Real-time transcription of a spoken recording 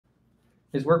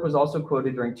His work was also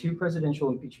quoted during 2 presidential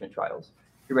impeachment trials.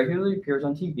 He regularly appears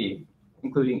on TV,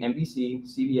 including NBC,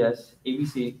 CBS,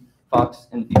 ABC, Fox,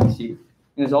 and the BBC,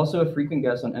 and is also a frequent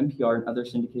guest on NPR and other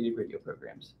syndicated radio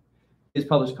programs. He has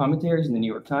published commentaries in the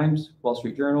New York Times, Wall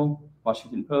Street Journal,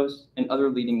 Washington Post, and other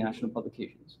leading national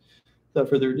publications. Without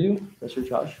further ado, Professor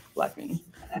Josh Blackman.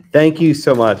 Thank you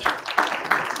so much.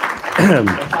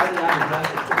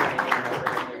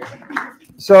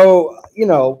 So,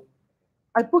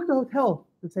 I booked a hotel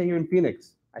to stay here in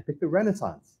Phoenix. I picked the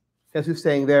Renaissance. Guess who's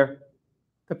staying there?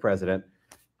 The president.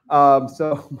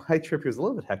 So my trip here is a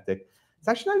little bit hectic. It's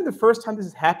actually not even the first time this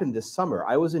has happened this summer.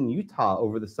 I was in Utah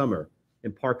over the summer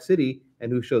in Park City,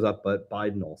 and who shows up but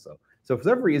Biden also. So for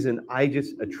some reason, I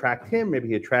just attract him. Maybe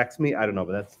he attracts me. I don't know,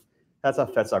 but that's how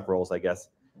FedSoc rolls, I guess.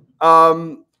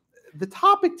 The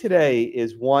topic today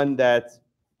is one that's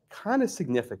kind of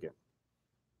significant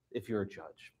if you're a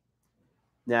judge.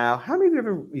 Now, how many of you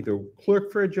ever either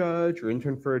clerked for a judge or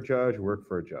interned for a judge or worked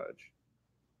for a judge?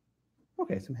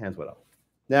 Okay, some hands went up.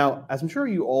 Now, as I'm sure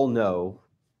you all know,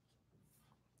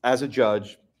 as a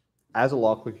judge, as a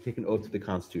law clerk, you take an oath to the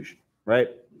Constitution, right?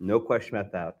 No question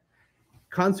about that.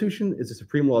 Constitution is the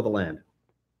supreme law of the land.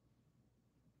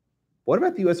 What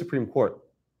about the U.S. Supreme Court?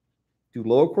 Do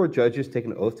lower court judges take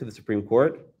an oath to the Supreme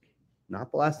Court? Not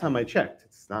the last time I checked.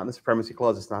 It's not in the Supremacy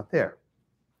Clause. It's not there.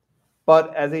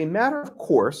 But as a matter of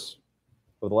course,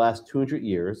 over the last 200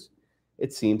 years,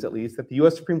 it seems at least that the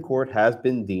U.S. Supreme Court has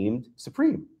been deemed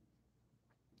supreme.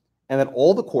 And that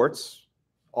all the courts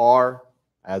are,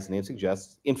 as the name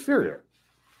suggests, inferior,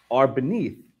 are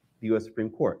beneath the U.S. Supreme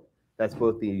Court. That's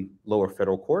both the lower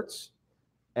federal courts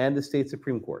and the state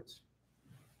Supreme Courts.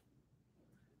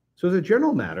 So as a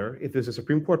general matter, if there's a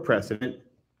Supreme Court precedent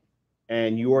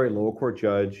and you are a lower court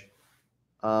judge,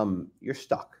 you're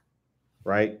stuck,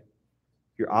 right?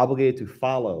 You're obligated to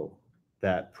follow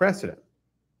that precedent.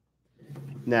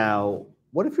 Now,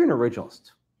 what if you're an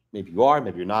originalist? Maybe you are,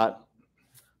 maybe you're not.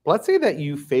 But let's say that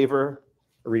you favor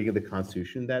a reading of the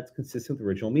Constitution that's consistent with the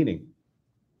original meaning.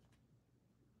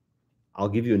 I'll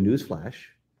give you a news flash.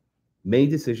 Many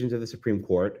decisions of the Supreme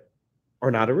Court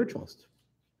are not originalist.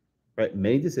 Right?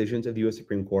 Many decisions of the U.S.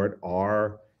 Supreme Court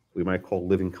are, we might call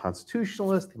living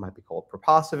constitutionalist, they might be called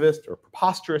propositivist or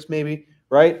preposterous maybe,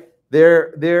 right?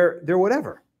 They're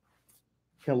whatever.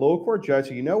 Can a lower court judge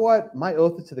say, you know what, my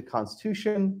oath is to the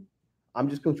Constitution, I'm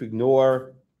just going to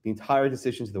ignore the entire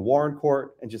decisions of the Warren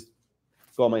Court and just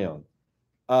go on my own.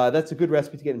 That's a good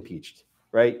recipe to get impeached,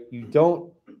 right? You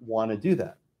don't want to do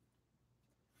that.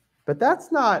 But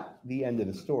that's not the end of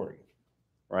the story.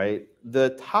 Right? The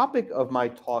topic of my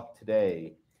talk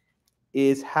today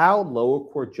is how lower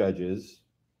court judges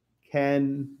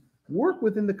can work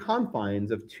within the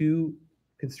confines of 2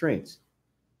 constraints.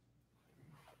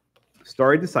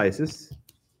 Stare decisis,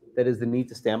 that is the need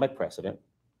to stand by precedent,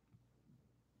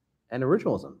 and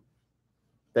originalism,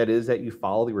 that is that you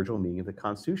follow the original meaning of the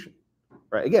Constitution.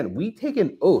 Right? Again, we take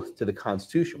an oath to the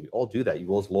Constitution. We all do that. You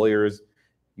will as lawyers,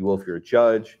 you will if you're a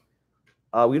judge.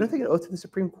 We don't take an oath to the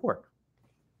Supreme Court.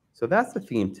 So that's the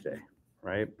theme today,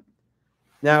 right?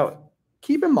 Now,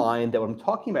 keep in mind that what I'm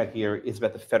talking about here is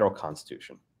about the federal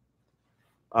Constitution.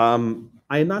 I am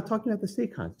not talking about the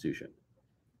state Constitution.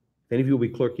 If any of you will be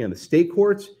clerking on the state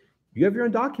courts, you have your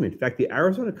own document. In fact, the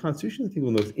Arizona Constitution is, I think,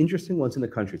 one of the most interesting ones in the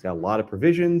country. It's got a lot of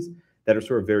provisions that are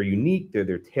sort of very unique.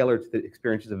 They're tailored to the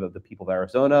experiences of the people of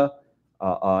Arizona.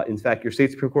 In fact, your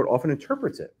state Supreme Court often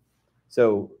interprets it.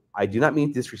 So I do not mean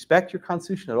to disrespect your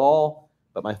Constitution at all,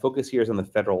 but my focus here is on the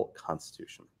federal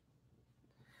Constitution.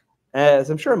 As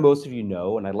I'm sure most of you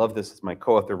know, and I love this, as my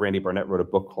co-author Randy Barnett wrote a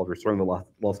book called Restoring the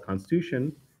Lost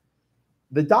Constitution,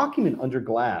 the document under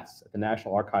glass at the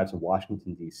National Archives in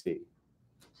Washington, D.C.,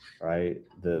 right?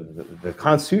 The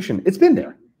Constitution, it's been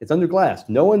there. It's under glass.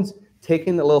 No one's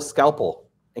taken a little scalpel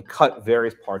and cut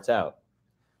various parts out.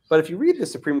 But if you read the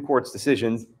Supreme Court's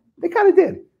decisions, they kind of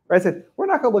did. Right? I said, we're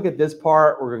not going to look at this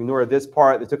part. We're going to ignore this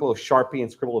part. They took a little Sharpie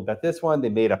and scribbled about this one. They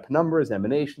made up numbers,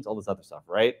 emanations, all this other stuff,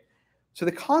 right? So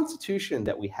the Constitution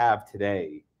that we have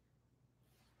today,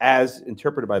 as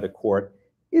interpreted by the court,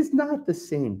 is not the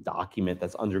same document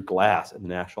that's under glass in the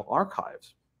National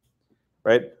Archives,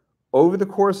 right? Over the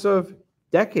course of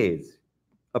decades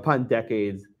upon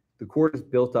decades, the court has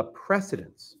built up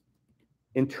precedents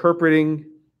interpreting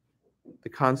the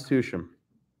Constitution.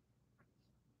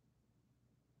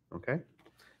 Okay.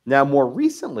 Now, more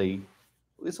recently,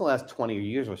 at least in the last 20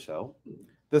 years or so,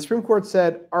 the Supreme Court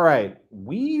said, all right,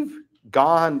 we've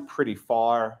gone pretty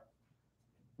far.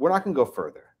 We're not going to go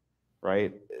further,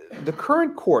 right? The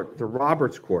current court, the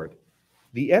Roberts Court,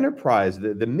 the enterprise,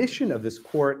 the mission of this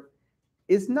court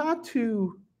is not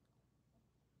to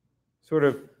sort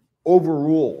of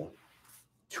overrule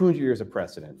 200 years of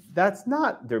precedent. That's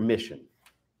not their mission.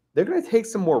 They're going to take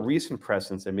some more recent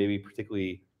precedents and maybe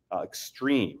particularly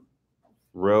extreme,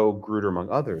 Roe, Grutter, among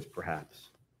others,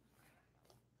 perhaps.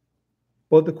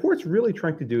 What the court's really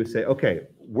trying to do is say, okay,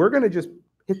 we're going to just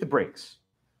hit the brakes.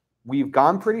 We've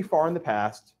gone pretty far in the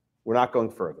past. We're not going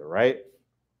further, right?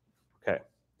 Okay.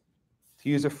 To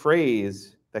use a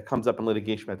phrase that comes up in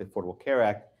litigation about the Affordable Care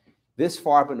Act, this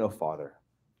far but no farther,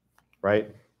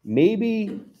 right?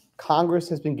 Maybe Congress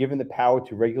has been given the power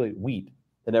to regulate wheat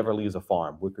that never leaves a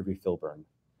farm, Wicker v. Filburn.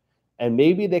 And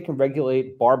maybe they can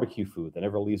regulate barbecue food that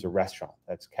never leaves a restaurant.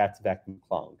 That's Katz, Vacuum,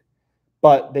 Klung.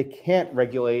 But they can't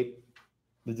regulate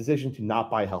the decision to not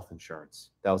buy health insurance.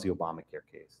 That was the Obamacare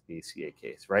case, the ACA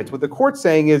case, right? So what the court's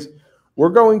saying is we're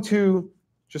going to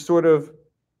just sort of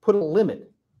put a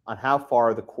limit on how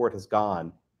far the court has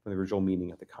gone from the original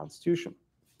meaning of the Constitution.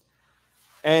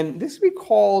 And this would be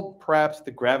called perhaps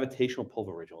the gravitational pull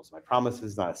of originalism. I promise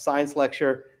this is not a science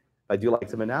lecture, but I do like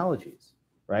some analogies,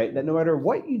 right? That no matter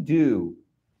what you do,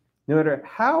 no matter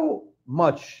how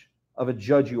much of a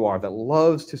judge you are that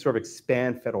loves to sort of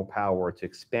expand federal power, to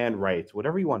expand rights,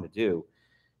 whatever you want to do,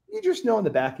 you just know in the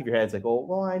back of your head, it's like, oh,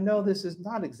 well, I know this is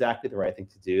not exactly the right thing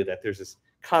to do, that there's this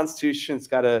Constitution, it's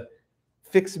got a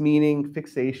fixed meaning,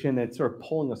 fixation, that's sort of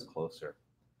pulling us closer.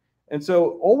 And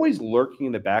so always lurking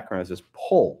in the background is this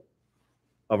pull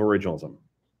of originalism.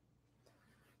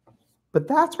 But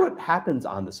that's what happens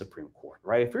on the Supreme Court,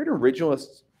 right? If you're an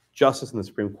originalist justice in the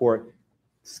Supreme Court,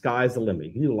 sky's the limit.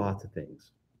 You can do lots of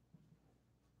things.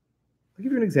 I'll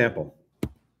give you an example.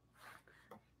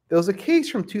 There was a case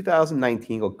from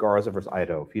 2019 called Garza versus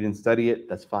Idaho. If you didn't study it,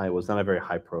 that's fine. It was not a very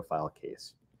high-profile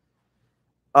case.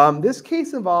 This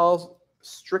case involves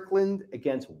Strickland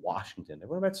against Washington.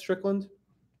 Everyone about Strickland?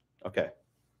 Okay.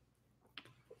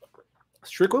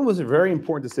 Strickland was a very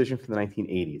important decision from the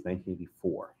 1980s,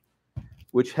 1984,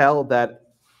 which held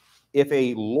that if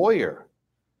a lawyer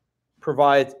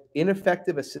provides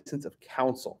ineffective assistance of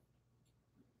counsel,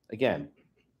 again,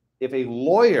 if a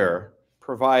lawyer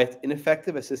provides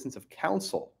ineffective assistance of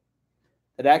counsel,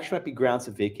 that actually might be grounds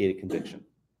of vacated conviction.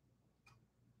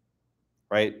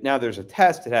 Right? Now there's a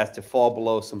test. It has to fall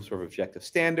below some sort of objective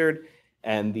standard,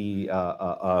 and the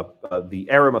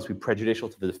error must be prejudicial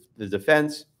to the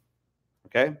defense.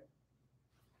 Okay?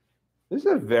 This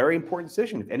is a very important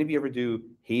decision. If any of you ever do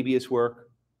habeas work,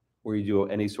 or you do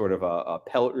any sort of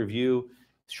appellate review,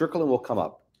 Strickland will come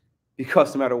up.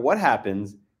 Because no matter what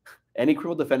happens, any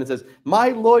criminal defendant says, my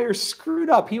lawyer screwed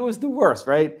up. He was the worst,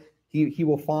 right? He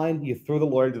will find, you throw the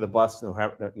lawyer to the bus, no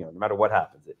matter what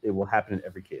happens. It will happen in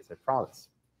every case, I promise.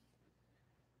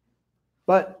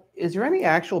 But is there any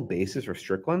actual basis for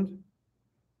Strickland?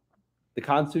 The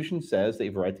Constitution says that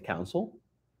you have a right to counsel.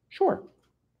 Sure.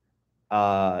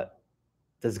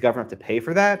 Does the government have to pay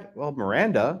for that? Well,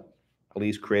 Miranda at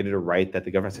least created a right that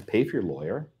the government has to pay for your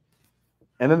lawyer.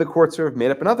 And then the court sort of made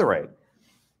up another right.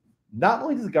 Not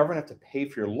only does the government have to pay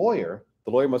for your lawyer,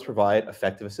 the lawyer must provide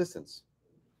effective assistance.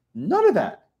 None of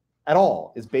that at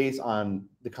all is based on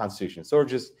the Constitution. It's sort of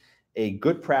just a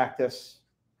good practice.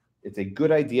 It's a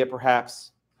good idea,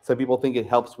 perhaps. Some people think it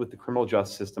helps with the criminal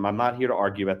justice system. I'm not here to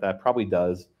argue about that. Probably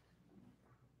does.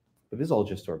 But this is all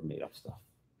just sort of made up stuff.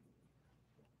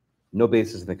 No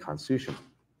basis in the Constitution.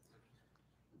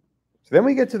 So then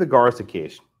we get to the Garza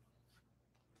case.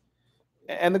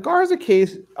 And the Garza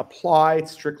case applied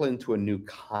Strickland to a new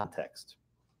context,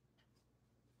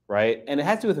 right? And it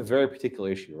has to do with a very particular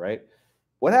issue, right?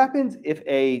 What happens if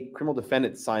a criminal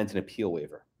defendant signs an appeal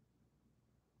waiver?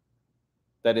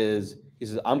 That is, he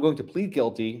says, I'm going to plead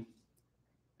guilty.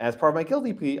 As part of my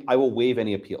guilty plea, I will waive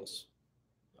any appeals.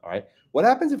 All right. What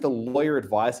happens if the lawyer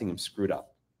advising him screwed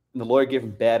up? And the lawyer gave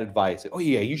him bad advice. Like, oh,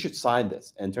 yeah, you should sign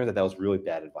this. And it turns out that was really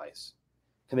bad advice.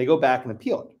 Can they go back and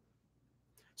appeal it?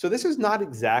 So this is not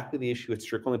exactly the issue at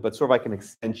Strickland, but sort of like an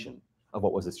extension of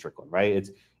what was at Strickland, right?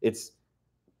 It's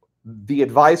the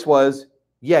advice was,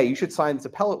 yeah, you should sign this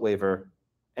appellate waiver.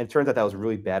 And it turns out that was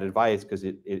really bad advice because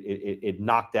it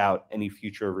knocked out any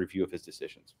future review of his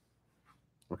decisions.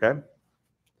 Okay?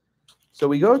 So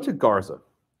we go to Garza.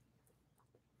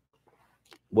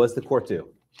 What does the court do?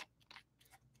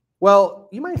 Well,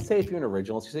 you might say if you're an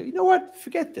originalist, you say, you know what?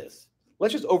 Forget this.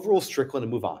 Let's just overrule Strickland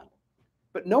and move on.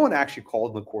 But no one actually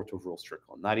called the court to overrule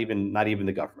Strickland, not even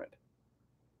the government.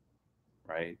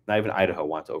 Right? Not even Idaho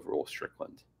wants to overrule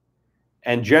Strickland.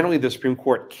 And generally, the Supreme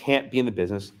Court can't be in the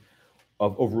business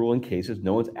of overruling cases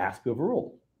no one's asked to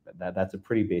overrule. That's a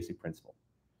pretty basic principle.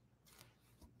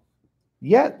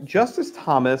 Yet, Justice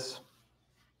Thomas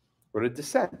wrote a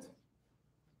dissent,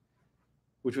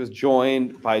 which was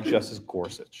joined by Justice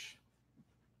Gorsuch.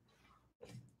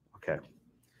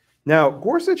 Now,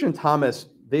 Gorsuch and Thomas,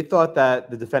 they thought that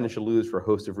the defendant should lose for a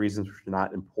host of reasons which are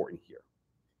not important here.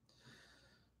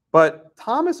 But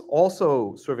Thomas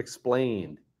also sort of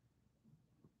explained,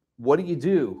 what do you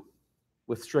do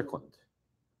with Strickland?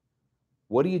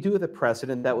 What do you do with a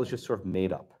precedent that was just sort of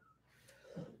made up?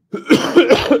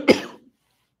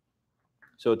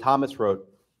 So Thomas wrote,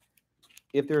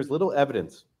 if there is little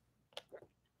evidence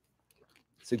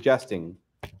suggesting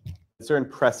that certain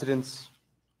precedents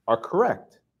are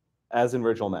correct, as in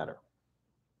original matter,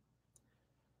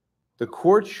 the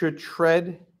court should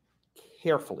tread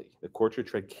carefully. The court should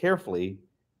tread carefully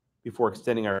before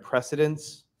extending our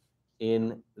precedents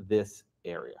in this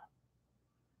area.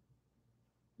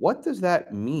 What does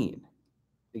that mean?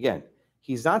 Again,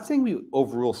 he's not saying we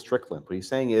overrule Strickland. What he's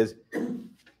saying is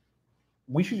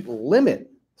we should limit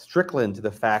Strickland to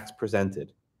the facts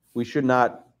presented. We should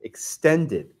not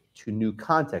extend it to new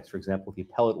context, for example, the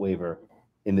appellate waiver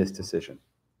in this decision.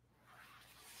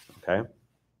 Okay?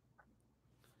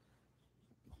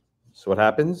 So what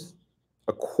happens?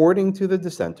 According to the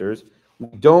dissenters,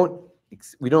 we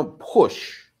don't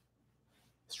push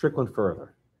Strickland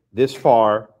further. This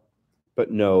far,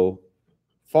 but no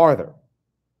farther.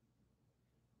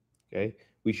 Okay?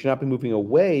 We should not be moving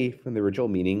away from the original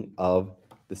meaning of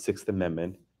the Sixth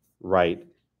Amendment right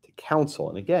to counsel.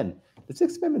 And again, the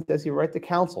Sixth Amendment says your right to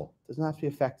counsel does not have to be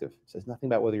effective. It says nothing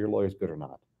about whether your lawyer is good or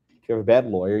not. If you have a bad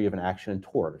lawyer, you have an action in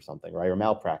tort or something, right? Or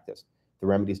malpractice. The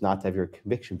remedy is not to have your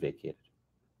conviction vacated.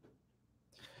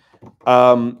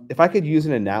 If I could use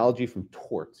an analogy from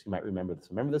torts, you might remember this.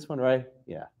 Remember this one, right?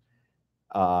 Yeah.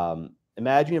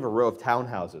 Imagine you have a row of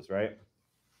townhouses, right?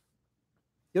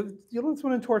 You know this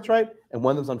one in torts, right? And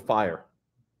one of them's on fire.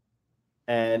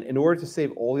 And in order to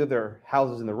save all the other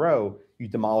houses in the row, you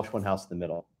demolish one house in the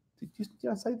middle. Did you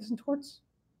not say this in torts?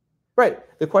 Right.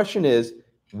 The question is,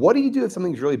 what do you do if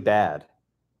something's really bad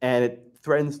and it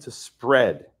threatens to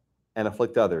spread and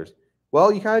afflict others?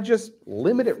 Well, you kind of just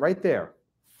limit it right there.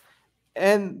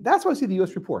 And that's why I see the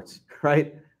U.S. reports,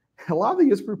 right? A lot of the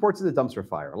U.S. reports is a dumpster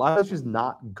fire. A lot of it's just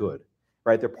not good,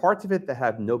 right? There are parts of it that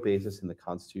have no basis in the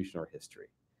Constitution or history.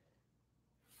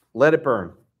 Let it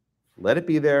burn. Let it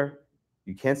be there.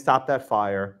 You can't stop that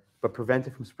fire, but prevent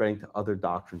it from spreading to other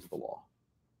doctrines of the law.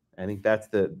 I think that's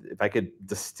if I could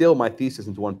distill my thesis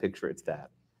into one picture, it's that,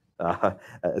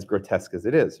 as grotesque as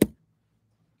it is.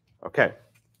 Okay.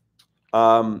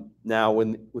 Now,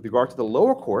 with regard to the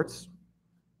lower courts,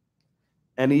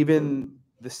 and even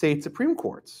the state Supreme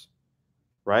Courts,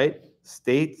 right?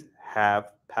 States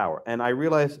have power. And I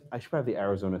realize I should have the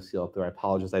Arizona seal up there. I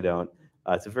apologize, I don't.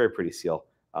 It's a very pretty seal.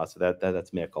 So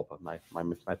that's mea culpa. My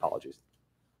apologies.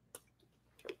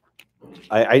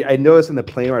 I noticed in the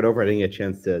plane ride over, I didn't get a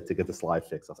chance to get the slide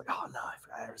fixed. I was like, oh no, I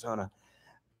forgot Arizona.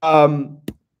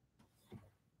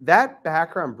 That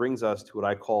background brings us to what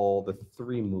I call the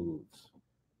three moves.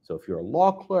 So if you're a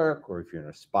law clerk or if you're an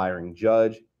aspiring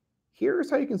judge, here's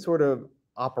how you can sort of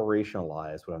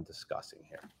operationalize what I'm discussing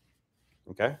here.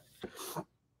 Okay?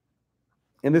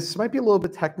 And this might be a little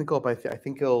bit technical, but I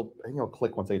think it'll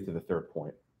click once I get to the third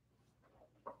point.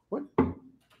 What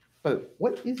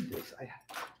is this?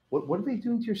 What are they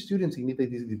doing to your students? You need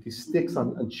these sticks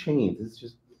on chains. It's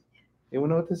just, anyone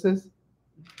know what this is?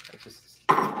 It's just,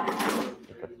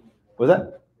 okay. What was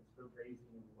that?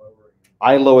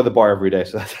 I lower the bar every day,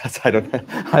 so I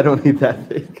don't need that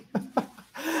thing.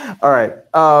 All right.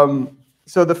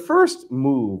 So the first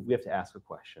move, we have to ask a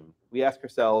question. We ask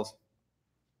ourselves,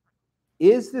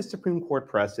 is this Supreme Court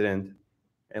precedent,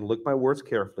 and look my words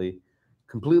carefully,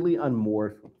 completely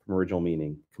unmoored from original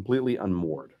meaning, completely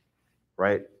unmoored,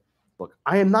 right? Look,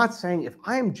 I am not saying if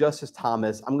I am Justice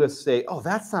Thomas, I'm going to say, oh,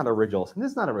 that's not originalist, and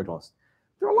this is not originalist.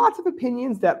 There are lots of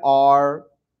opinions that are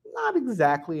not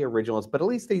exactly originalist, but at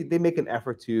least they make an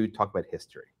effort to talk about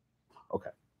history.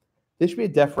 Okay. This should be a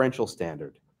deferential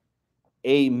standard.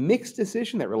 A mixed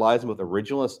decision that relies on both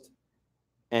originalist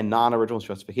and non-originalist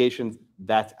justifications,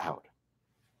 that's out,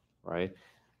 right?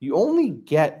 You only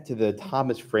get to the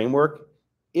Thomas framework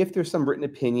if there's some written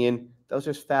opinion that was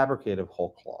just fabricated of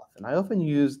whole cloth. And I often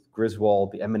use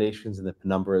Griswold, the emanations and the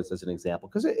penumbras as an example,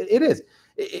 because it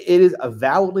is a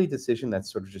validly decision that's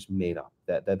sort of just made up,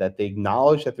 that they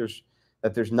acknowledge that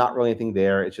there's not really anything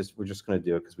there. It's just, we're just going to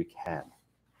do it because we can,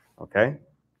 okay?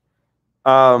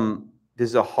 This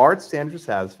is a hard standard to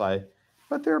satisfy,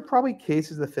 but there are probably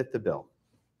cases that fit the bill.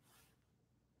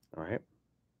 All right.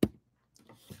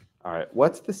 All right.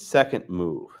 What's the second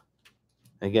move?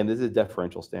 Again, this is a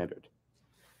deferential standard.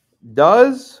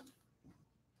 Does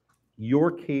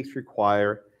your case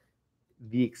require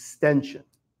the extension?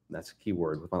 That's a key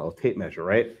word with a tape measure,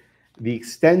 right? The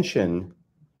extension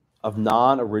of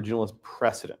non-originalist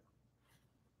precedent.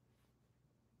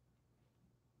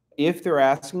 if they're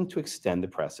asking to extend the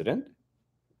precedent,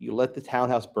 you let the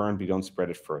townhouse burn, but you don't spread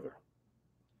it further,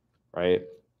 right?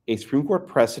 A Supreme Court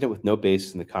precedent with no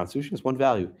basis in the Constitution is one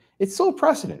value. It's still a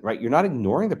precedent, right? You're not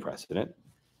ignoring the precedent.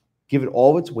 Give it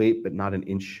all its weight, but not an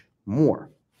inch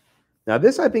more. Now,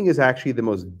 this, I think, is actually the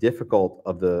most difficult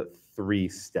of the 3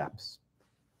 steps,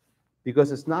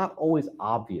 because it's not always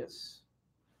obvious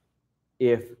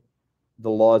if the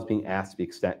law is being asked to be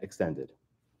extended.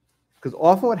 Because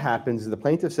often what happens is the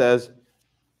plaintiff says,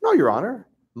 no, Your Honor,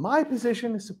 my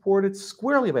position is supported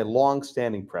squarely by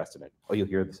long-standing precedent. Oh, you'll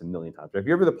hear this a million times. If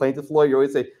you're ever the plaintiff lawyer, you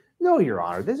always say, no, Your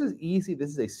Honor, this is easy. This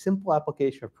is a simple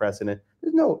application of precedent.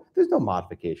 There's no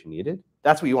modification needed.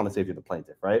 That's what you want to say if you're the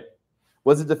plaintiff, right?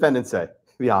 What does the defendant say?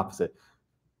 The opposite.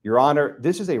 Your Honor,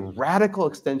 this is a radical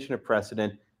extension of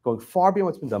precedent going far beyond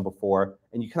what's been done before,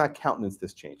 and you cannot countenance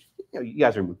this change. You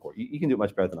guys are in moot court. You can do it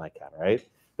much better than I can, right?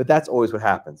 But that's always what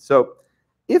happens. So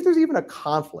if there's even a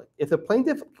conflict, if the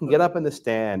plaintiff can get up in the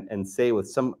stand and say with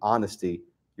some honesty,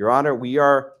 Your Honor, we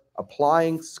are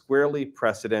applying squarely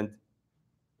precedent,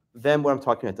 then what I'm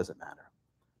talking about doesn't matter.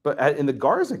 But in the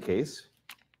Garza case,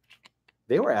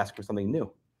 they were asking for something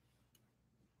new.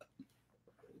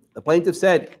 The plaintiff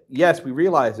said, yes, we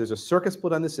realize there's a circuit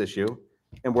split on this issue,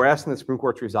 and we're asking the Supreme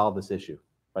Court to resolve this issue.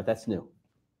 Right? That's new.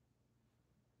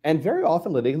 And very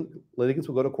often litigants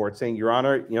will go to court saying, Your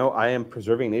Honor, I am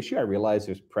preserving an issue. I realize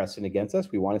there's precedent against us.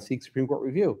 We want to seek Supreme Court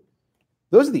review.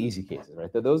 Those are the easy cases,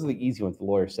 right? Those are the easy ones. The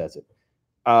lawyer says it.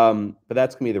 But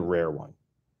that's going to be the rare one,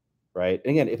 right?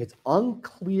 And again, if it's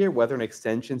unclear whether an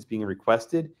extension is being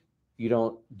requested, you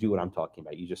don't do what I'm talking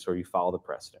about. You just sort of follow the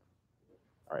precedent.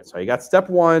 All right, so you got step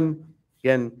 1.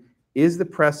 Again, is the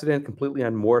precedent completely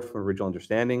unmoored from original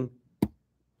understanding?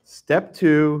 Step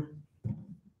 2,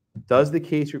 does the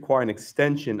case require an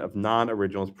extension of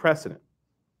non-originalist precedent?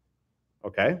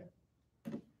 Okay.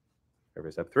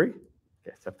 Over step 3?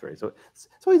 Yeah, step 3. So it's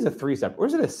always a 3-step. Or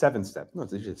is it a 7-step? No,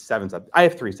 it's usually a 7-step. I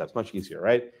have 3 steps, much easier,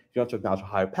 right? You don't have to acknowledge a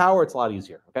higher power. It's a lot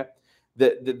easier, okay?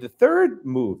 The third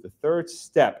move, the third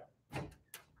step,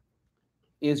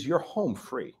 is you're home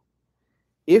free.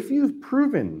 If you've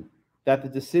proven that the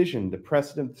decision, the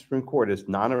precedent of the Supreme Court is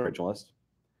non-originalist,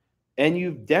 and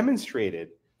you've demonstrated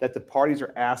that the parties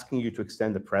are asking you to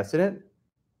extend the precedent,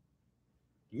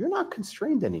 you're not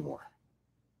constrained anymore.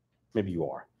 Maybe you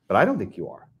are, but I don't think you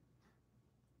are.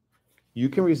 You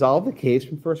can resolve the case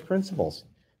from first principles.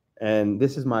 And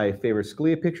this is my favorite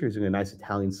Scalia picture. He's doing a nice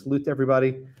Italian salute to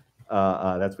everybody.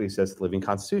 That's what he says to the living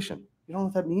Constitution. You don't know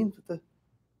what that means?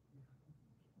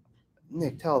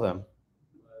 Nick, tell them.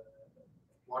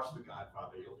 Watch The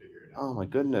Godfather, you'll figure it out. Oh my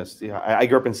goodness. Yeah, I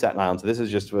grew up in Staten Island, so this is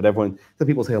just what some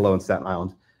people say hello in Staten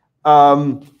Island.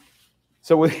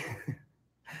 So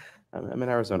I'm in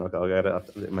Arizona. Okay, I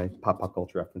got my pop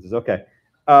culture references. Okay.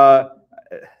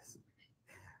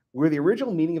 Where the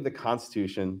original meaning of the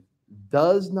Constitution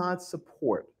does not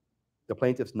support the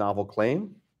plaintiff's novel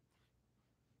claim,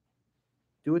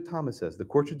 do what Thomas says. The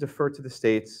court should defer to the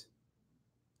states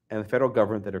and the federal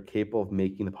government that are capable of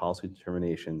making the policy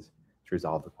determinations to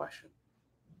resolve the question,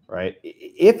 right?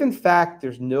 If, in fact,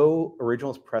 there's no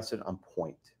originalist precedent on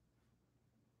point,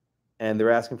 and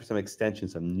they're asking for some extension,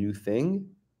 some new thing,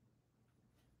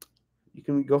 you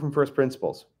can go from first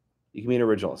principles. You can be an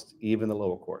originalist, even the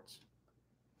lower courts.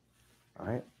 All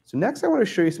right. So next, I want to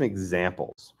show you some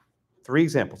examples. 3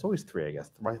 examples. Always 3, I guess.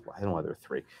 I don't know why there are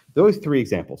 3. There are always 3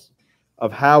 examples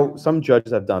of how some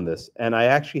judges have done this. And I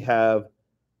actually have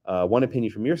one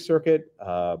opinion from your circuit,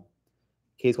 a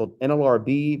case called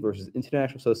NLRB versus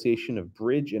International Association of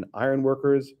Bridge and Iron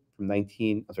Workers from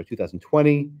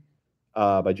 2020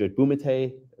 by Judge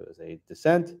Bumate. It was a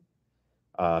dissent.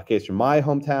 A case from my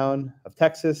hometown of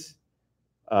Texas,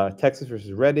 Texas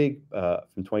versus Reddig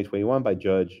from 2021 by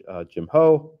Judge Jim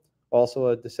Ho, also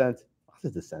a dissent. Lots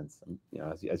of dissents,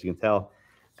 as you can tell.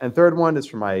 And third one is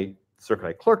from my circuit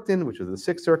I clerked in, which was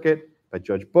the 6th Circuit by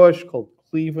Judge Bush, called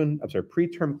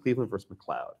preterm Cleveland versus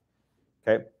McLeod.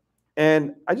 Okay,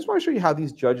 and I just want to show you how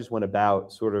these judges went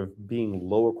about sort of being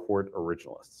lower court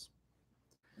originalists.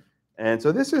 And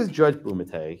so this is Judge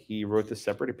Bumate. He wrote this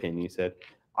separate opinion. He said,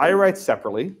 I write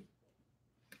separately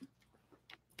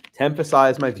to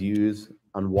emphasize my views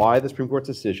on why the Supreme Court's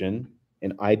decision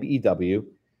in IBEW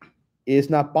is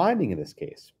not binding in this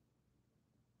case,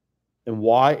 and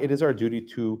why it is our duty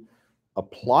to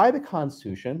apply the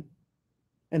Constitution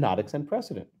and not extend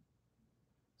precedent.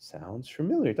 Sounds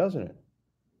familiar, doesn't it?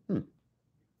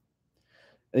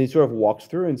 And he sort of walks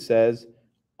through and says,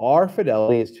 our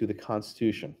fidelity is to the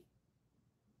Constitution.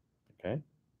 Okay?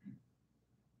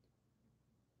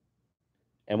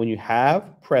 And when you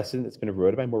have precedent that's been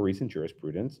eroded by more recent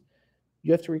jurisprudence,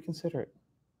 you have to reconsider it.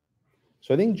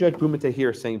 So I think Judge Bumate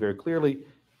here is saying very clearly,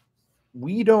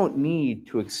 we don't need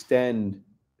to extend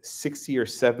 60 or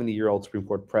 70-year-old Supreme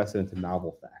Court precedent to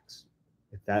novel facts,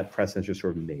 if that precedent is just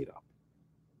sort of made up.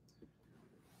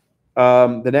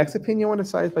 The next opinion I want to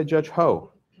cite is by Judge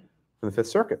Ho from the Fifth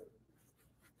Circuit.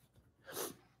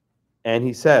 And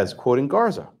he says, quoting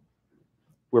Garza,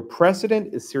 where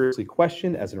precedent is seriously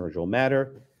questioned as an original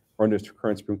matter or under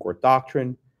current Supreme Court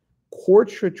doctrine,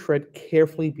 courts should tread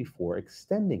carefully before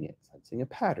extending it, sensing a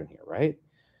pattern here, right?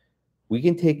 We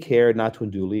can take care not to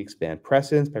unduly expand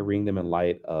precedents by reading them in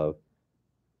light of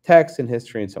text and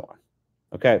history and so on.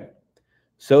 Okay,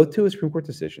 so too is Supreme Court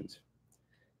decisions.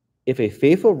 If a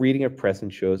faithful reading of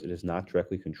precedent shows it is not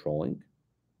directly controlling,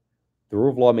 the rule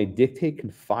of law may dictate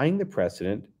confining the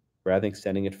precedent rather than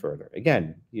extending it further.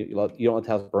 Again, you don't want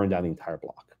to have to burn down the entire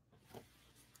block.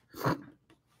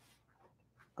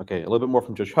 Okay, a little bit more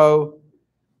from Judge Ho.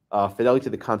 Fidelity to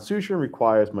the Constitution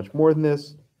requires much more than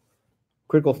this.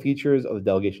 Critical features of the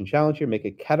delegation challenge here make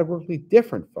it categorically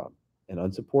different from and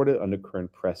unsupported under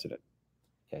current precedent.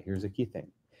 Okay, here's a key thing.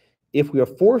 If we are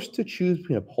forced to choose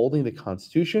between upholding the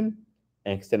Constitution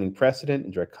and extending precedent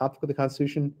in direct conflict with the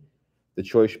Constitution, the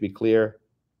choice should be clear.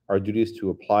 Our duty is to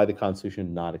apply the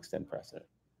Constitution, not extend precedent.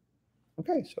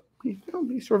 Okay, so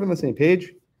he's sort of on the same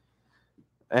page.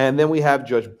 And then we have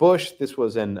Judge Bush. This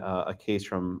was a case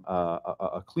from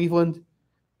Cleveland.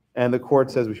 And the court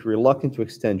says we should be reluctant to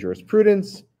extend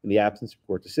jurisprudence in the absence of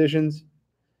court decisions.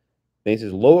 Then he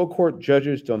says lower court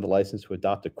judges don't have the license to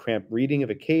adopt a cramped reading of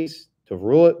a case to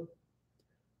overrule it,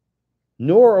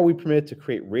 nor are we permitted to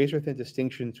create razor-thin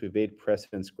distinctions to evade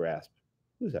precedent's grasp.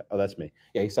 Who's that? Oh, that's me.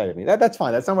 Yeah, he cited me. That's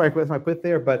fine. That's not what I put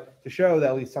there, but to show that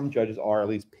at least some judges are at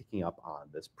least picking up on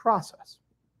this process.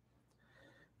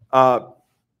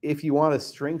 If you want a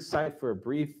string cite for a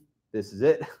brief, this is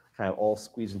it. Kind of all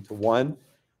squeezed into one.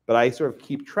 But I sort of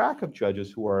keep track of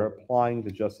judges who are applying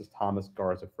the Justice Thomas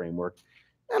Garza framework.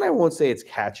 And I won't say it's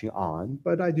catching on,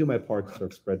 but I do my part to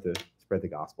sort of spread the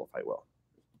gospel, if I will.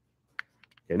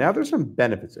 Okay, now there's some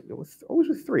benefits. Always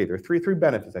with three. There are three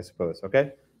benefits, I suppose,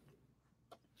 okay?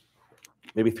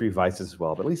 Maybe three vices as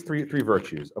well, but at least three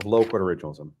virtues of low court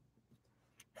originalism.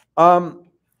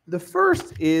 The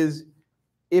first is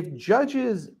if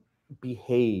judges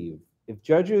behave, if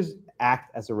judges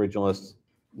act as originalists,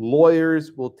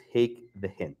 lawyers will take the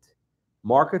hint.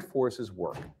 Market forces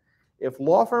work. If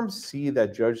law firms see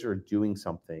that judges are doing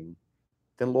something,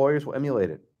 then lawyers will emulate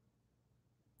it.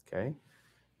 Okay?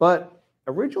 But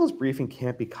originalist briefing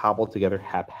can't be cobbled together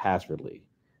haphazardly.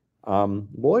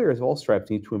 Lawyers of all stripes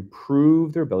need to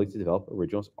improve their ability to develop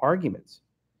originalist arguments.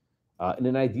 In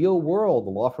an ideal world, the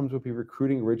law firms would be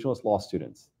recruiting originalist law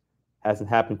students. Hasn't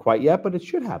happened quite yet, but it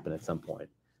should happen at some point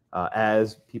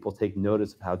as people take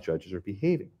notice of how judges are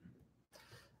behaving.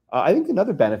 I think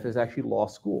another benefit is actually law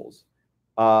schools.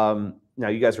 Now,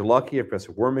 you guys are lucky. You have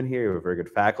Professor Werman here. You have a very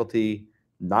good faculty.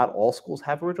 Not all schools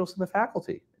have originalists in the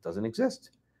faculty. It doesn't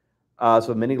exist.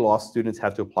 So many law students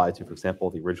have to apply to, for example,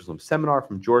 the Originalism Seminar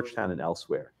from Georgetown and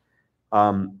elsewhere.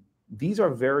 These are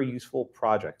very useful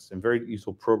projects and very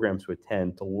useful programs to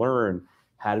attend to learn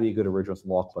how to be a good originalist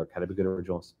law clerk, how to be a good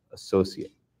originalist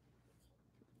associate.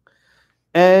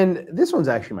 And this one's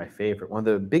actually my favorite. One of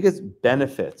the biggest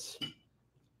benefits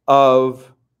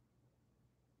of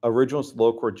originalist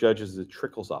low court judges is it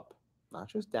trickles up, not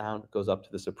just down, it goes up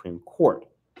to the Supreme Court.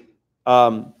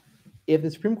 If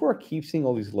the Supreme Court keeps seeing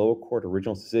all these lower court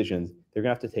originalist decisions, they're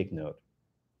going to have to take note,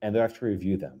 and they'll have to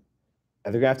review them.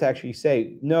 And they're going to have to actually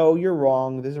say, no, you're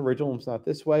wrong. This originalism's not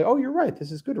this way. Oh, you're right.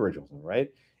 This is good originalism,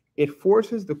 right? It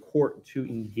forces the court to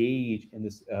engage in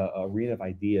this arena of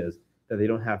ideas that they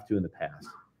don't have to in the past.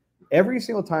 Every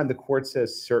single time the court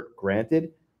says cert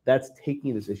granted, that's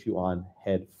taking this issue on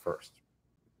head first.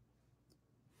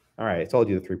 All right, I told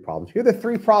you the three problems. Here are the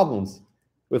three problems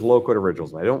with low court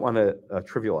originalism. I don't want to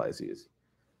trivialize these.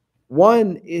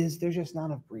 One is there's just not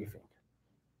enough briefing,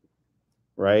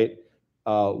 right?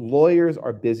 Lawyers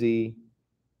are busy.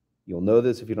 You'll know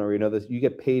this if you don't already know this. You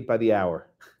get paid by the hour.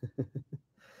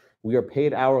 We are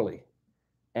paid hourly.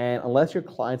 And unless your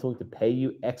client's willing to pay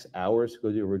you X hours to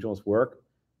go do originalist work,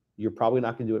 you're probably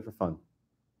not going to do it for fun.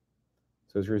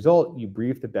 So as a result, you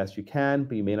brief the best you can,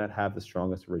 but you may not have the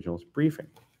strongest originalist briefing.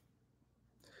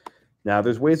 Now,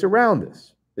 there's ways around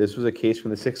this. This was a case from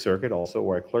the Sixth Circuit also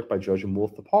where I clerked by Judge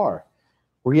Amul Thapar,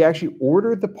 where he actually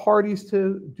ordered the parties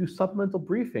to do supplemental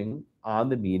briefing on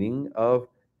the meaning of,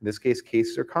 in this case,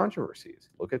 cases or controversies.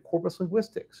 Look at corpus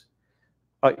linguistics.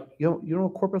 You know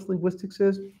what corpus linguistics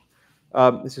is?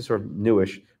 This is sort of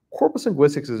newish. Corpus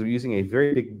linguistics is using a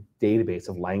very big database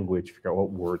of language to figure out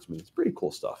what words mean. It's pretty cool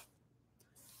stuff.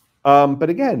 But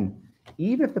again,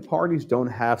 even if the parties don't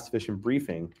have sufficient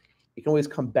briefing, you can always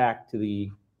come back to the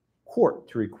court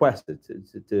to request it.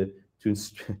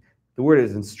 The word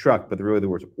is instruct, but really the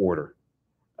word is order.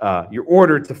 You're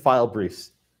ordered to file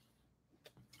briefs.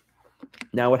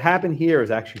 Now, what happened here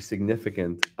is actually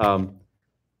significant.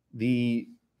 The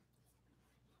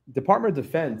Department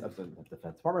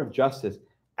of Justice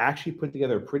actually put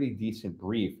together a pretty decent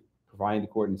brief providing the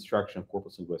court instruction on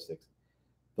corpus linguistics.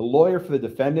 The lawyer for the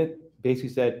defendant basically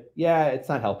said, yeah, it's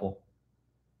not helpful.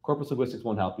 Corpus linguistics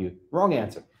won't help you. Wrong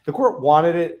answer. The court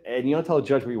wanted it, and you don't tell a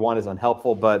judge what you want is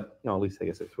unhelpful, but at least I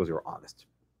guess I suppose you were honest.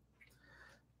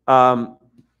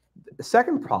 The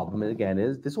second problem, again,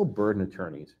 is this will burden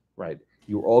attorneys, right?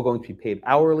 You're all going to be paid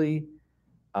hourly.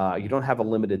 You don't have a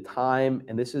limited time,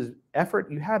 and this is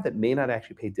effort you have that may not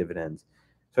actually pay dividends.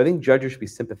 So I think judges should be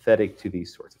sympathetic to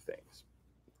these sorts of things.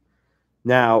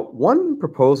 Now, one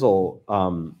proposal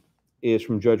is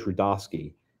from Judge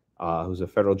Rudofsky, who's a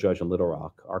federal judge in Little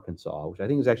Rock, Arkansas, which I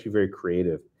think is actually very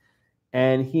creative.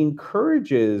 And he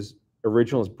encourages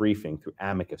originalist briefing through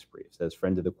amicus briefs, as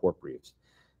friend of the court briefs.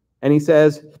 And he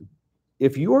says,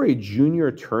 if you are a junior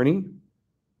attorney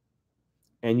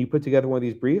and you put together one of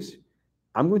these briefs,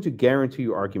 I'm going to guarantee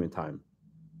you argument time.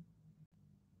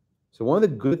 So one of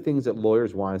the good things that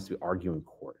lawyers want is to argue in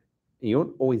court. And you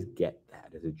don't always get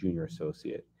that as a junior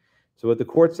associate. So what the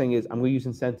court's saying is, I'm going to use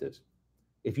incentives.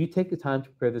 If you take the time to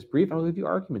prepare this brief, I'm going to give you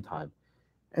argument time.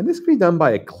 And this can be done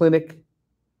by a clinic.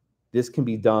 This can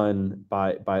be done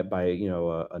by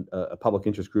a public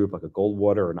interest group like a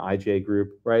Goldwater or an IJ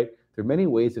group, right? There are many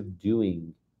ways of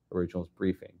doing originalist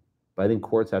briefing, but I think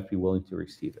courts have to be willing to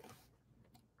receive it.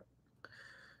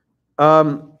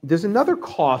 There's another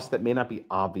cost that may not be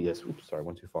obvious. Oops, sorry, I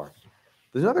went too far.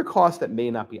 There's another cost that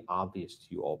may not be obvious to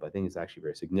you all, but I think it's actually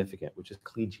very significant, which is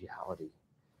collegiality.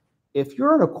 If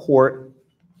you're in a court,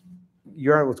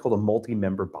 you're on what's called a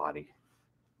multi-member body.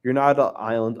 You're not an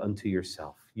island unto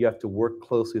yourself. You have to work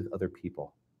closely with other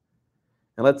people.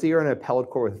 And let's say you're in an appellate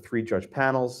court with 3 judge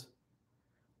panels,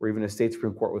 or even a state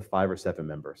Supreme Court with 5 or 7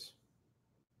 members.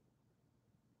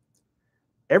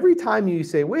 Every time you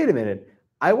say, wait a minute,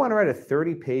 I want to write a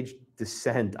 30-page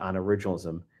dissent on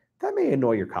originalism, that may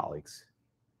annoy your colleagues.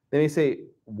 They may say,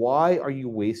 why are you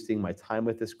wasting my time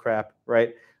with this crap,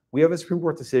 right? We have a Supreme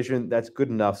Court decision, that's good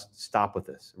enough, stop with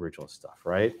this original stuff,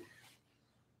 right?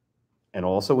 And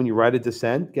also when you write a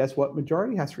dissent, guess what?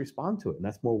 Majority has to respond to it, and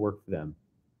that's more work for them.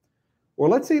 Or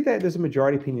let's say that there's a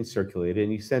majority opinion circulated,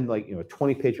 and you send a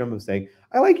 20-page memo saying,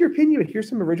 I like your opinion, but here's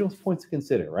some original points to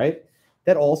consider, right?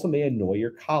 That also may annoy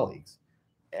your colleagues.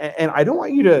 And I don't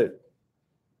want you to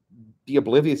be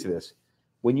oblivious to this.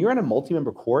 When you're in a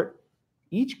multi-member court,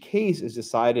 each case is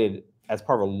decided as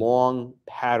part of a long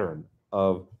pattern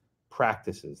of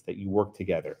practices that you work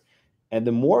together. And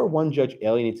the more one judge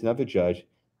alienates another judge,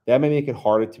 that may make it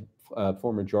harder to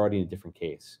form a majority in a different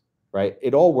case, right?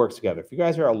 It all works together. If you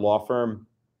guys are a law firm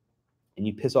and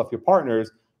you piss off your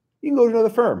partners, you can go to another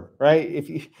firm, right?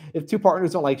 If 2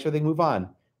 partners don't like each other, they move on.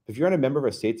 If you're a member of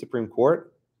a state Supreme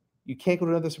Court, you can't go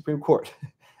to another Supreme Court.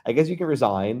 I guess you can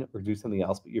resign or do something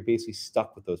else, but you're basically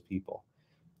stuck with those people,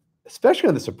 especially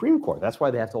on the Supreme Court. That's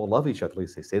why they have to all love each other. At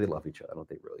least they say they love each other. I don't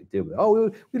think they really do. But,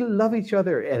 oh, we love each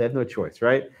other. Yeah, they have no choice,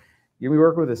 right? You're going to be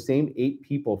working with the same 8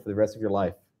 people for the rest of your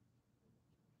life.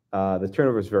 The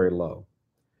turnover is very low.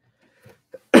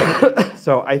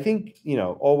 So I think,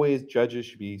 always judges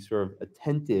should be sort of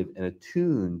attentive and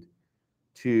attuned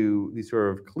to these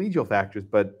sort of collegial factors.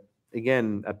 But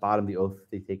again, at bottom, the oath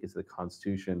they take is to the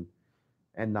Constitution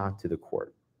and not to the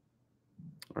court.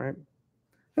 All right.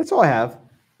 That's all I have.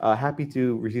 Happy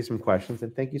to receive some questions,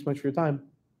 and thank you so much for your time.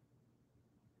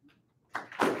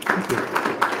 Thank you.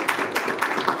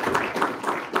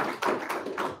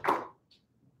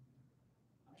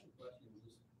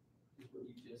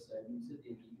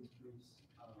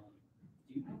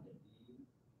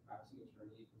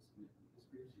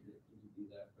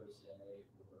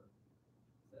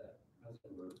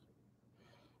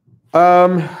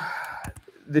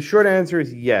 The short answer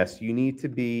is yes. You need to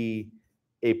be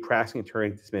a practicing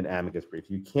attorney to submit an amicus brief.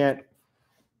 You can't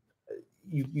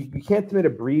submit a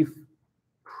brief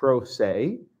pro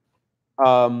se.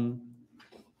 Now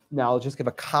I'll just give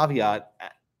a caveat.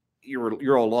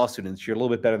 You're all law students. You're a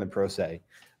little bit better than pro se.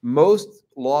 Most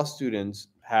law students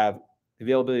have the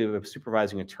availability of a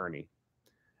supervising attorney,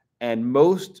 and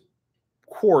most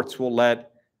courts will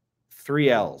let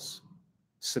 3Ls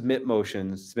submit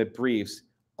motions, submit briefs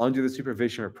under the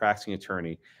supervision of a practicing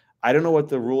attorney. I don't know what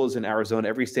the rule is in Arizona.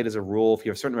 Every state has a rule. If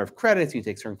you have a certain number of credits, you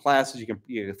take certain classes, you get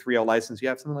a 3L license. You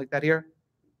have something like that here?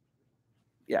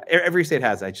 Yeah, every state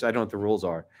has that. I don't know what the rules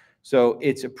are. So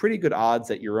it's a pretty good odds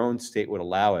that your own state would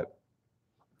allow it.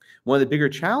 One of the bigger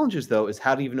challenges, though, is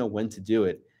how to even know when to do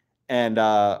it. And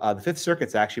the Fifth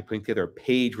Circuit's actually putting together a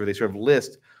page where they sort of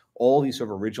list all these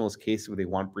sort of originalist cases where they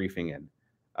want briefing in.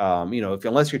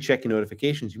 Unless you're checking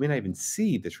notifications, you may not even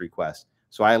see this request.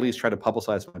 So I at least try to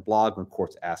publicize my blog when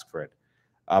courts ask for it.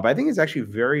 But I think it's actually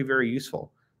very, very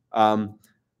useful.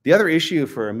 The other issue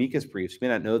for amicus briefs, you may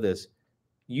not know this,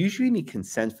 you usually need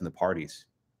consent from the parties,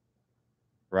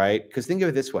 right? Because think of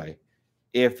it this way.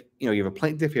 If you have a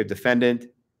plaintiff, you have a defendant,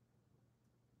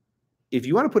 if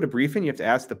you want to put a brief in, you have to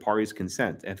ask the party's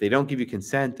consent. And if they don't give you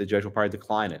consent, the judge will probably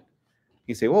decline it.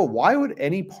 You say, well, why would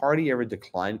any party ever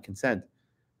decline consent?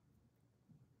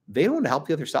 They don't want to help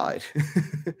the other side,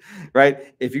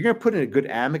 right? If you're going to put in a good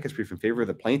amicus brief in favor of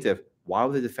the plaintiff, why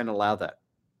would the defendant allow that?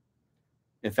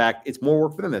 In fact, it's more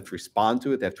work for them. They have to respond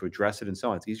to it. They have to address it and so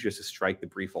on. It's easier just to strike the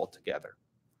brief altogether.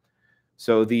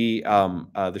 So the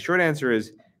short answer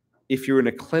is, if you're in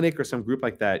a clinic or some group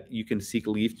like that, you can seek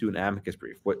leave to do an amicus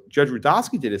brief. What Judge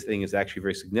Rudofsky did, his thing is actually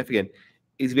very significant.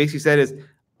 He basically said is,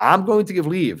 I'm going to give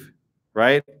leave,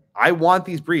 right? I want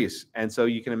these briefs. And so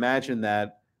you can imagine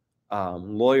that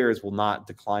lawyers will not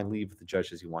decline leave if the judge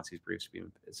says he wants these briefs to be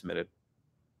submitted.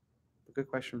 A good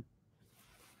question.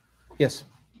 Yes.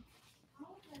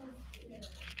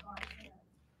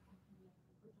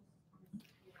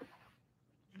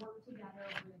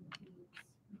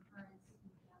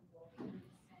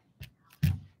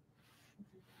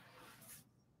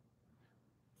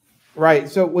 Right.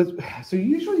 So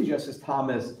usually Justice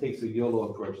Thomas takes a YOLO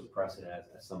approach to the precedent,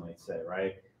 as some might say,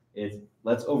 right? It's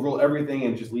let's overrule everything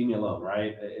and just leave me alone,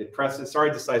 right?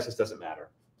 Decisis doesn't matter.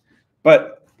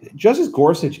 But Justice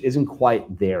Gorsuch isn't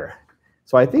quite there.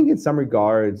 So I think in some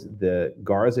regards, the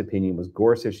Gar's opinion was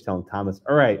Gorsuch telling Thomas,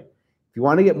 all right, if you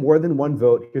want to get more than one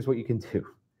vote, here's what you can do,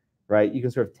 right? You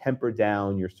can sort of temper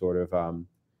down your sort of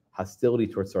hostility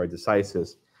towards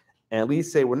Decisis and at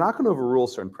least say, we're not going to overrule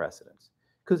certain precedents.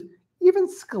 Because even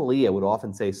Scalia would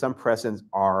often say some precedents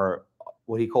are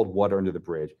what he called water under the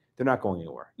bridge. They're not going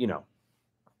anywhere,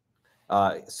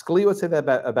 Scalia would say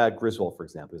that about Griswold, for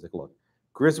example. He's like, look,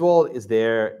 Griswold is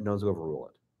there, no one's going to overrule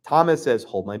it. Thomas says,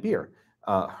 hold my beer.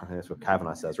 That's what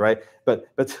Kavanaugh says, right? But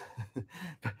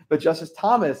Justice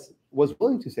Thomas was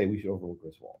willing to say we should overrule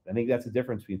Griswold. I think that's the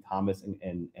difference between Thomas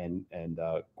and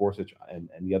Gorsuch and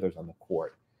the others on the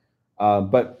court.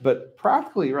 But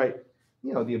practically, right,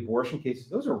 the abortion cases,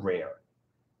 those are rare,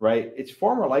 right? It's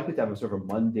far more likely to have a sort of a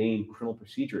mundane criminal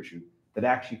procedure issue that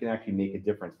actually can make a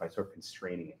difference by sort of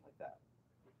constraining it like that.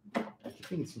 I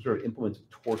think it's some sort of implement of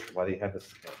torture why they have this.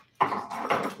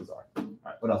 It's bizarre. All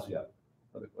right, what else we have?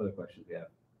 Other questions we have?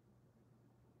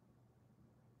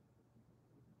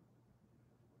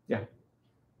 Yeah.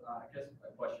 I guess my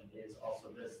question is also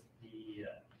this: the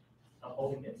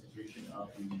upholding the institution of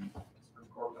the Supreme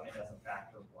Court coming as a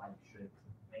factor of why you should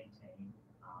maintain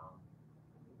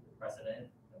precedent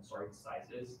and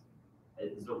Decisis.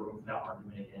 Is there room for that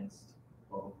argument against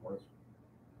lower courts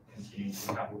continuing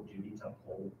to have a duty to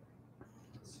uphold?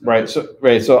 Right.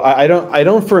 So I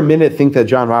don't for a minute think that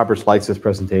John Roberts likes this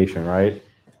presentation, right?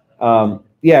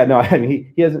 Yeah. No. I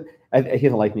mean, he doesn't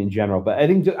like me in general, but I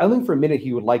think for a minute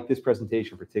he would like this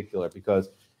presentation in particular, because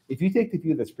if you take the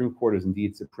view that the Supreme Court is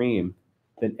indeed supreme,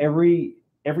 then every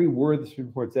word the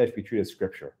Supreme Court says should be treated as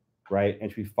scripture, right,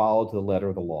 and should be followed to the letter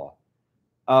of the law.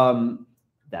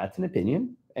 That's an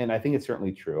opinion, and I think it's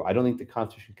certainly true. I don't think the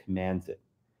Constitution commands it.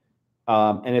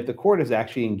 And if the court is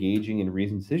actually engaging in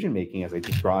reasoned decision making, as I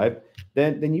described,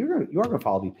 then you are going to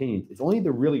follow the opinions. It's only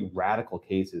the really radical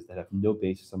cases that have no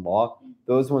basis in law,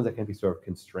 those ones that can be sort of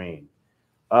constrained.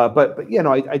 But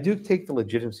I do take the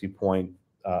legitimacy point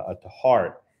to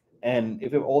heart. And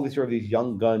if all these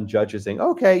young gun judges saying,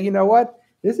 okay, you know what,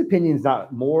 this opinion is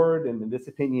not moored, and this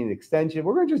opinion is extension,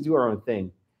 we're going to just do our own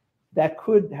thing, that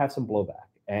could have some blowback.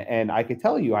 And I can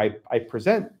tell you, I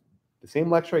present the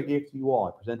same lecture I gave to you all.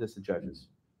 I present this to judges.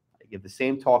 I give the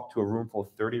same talk to a room full of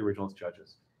 30 originalist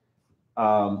judges.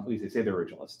 At least they say they're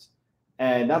originalists.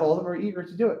 And not all of them are eager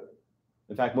to do it.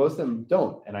 In fact, most of them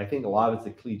don't. And I think a lot of it's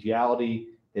the collegiality.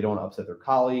 They don't want to upset their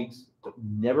colleagues. But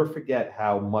never forget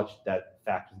how much that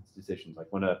factors into decisions. Like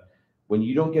when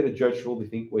you don't get a judge to rule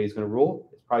the way he's going to rule,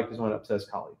 it's probably because he wants to upset his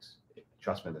colleagues.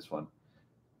 Trust me on this one.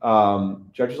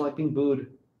 Judges don't like being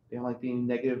booed. They don't like being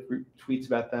negative tweets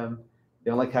about them. They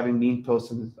don't like having mean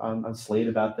posts on Slate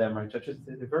about them, right? Judges,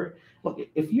 they're very, look,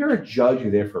 if you're a judge,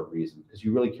 you're there for a reason, because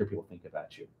you really care people think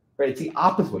about you, right? It's the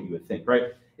opposite of what you would think,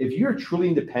 right? If you're truly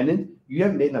independent, you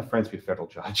haven't made enough friends to be a federal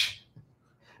judge,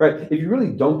 right? If you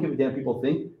really don't give a damn what people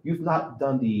think, you've not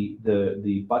done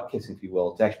the butt kissing, if you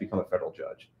will, to actually become a federal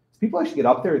judge. So people actually get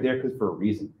up there for a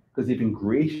reason. because they've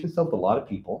ingratiated themselves with a lot of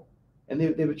people and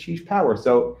they've achieved power.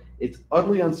 So it's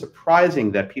utterly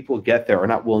unsurprising that people get there are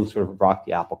not willing to sort of rock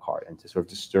the apple cart and to sort of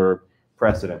disturb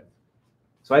precedent.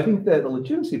 So I think that the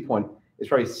legitimacy point is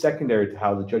probably secondary to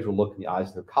how the judge will look in the eyes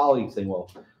of their colleagues saying,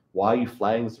 well, why are you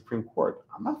flagging the Supreme Court?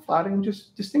 I'm not flagging, I'm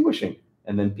just distinguishing.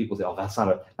 And then people say, oh, that's not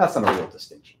a real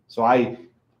distinction. So I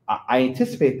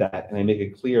anticipate that, and I make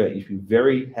it clear that you should be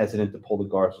very hesitant to pull the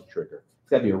Garza trigger. It's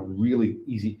got to be a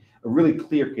really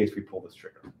clear case where you pull this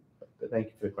trigger. But thank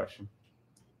you for the question.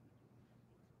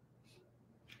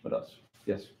 What else?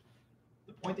 Yes.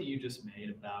 The point that you just made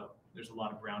about there's a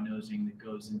lot of brown nosing that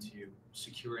goes into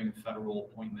securing a federal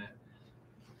appointment,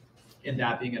 and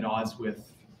that being at odds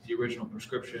with the original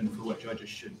prescription for what judges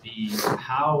should be.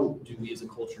 How do we as a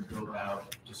culture go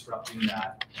about disrupting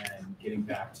that and getting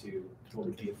back to what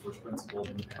would be a first principle of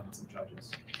independence of judges?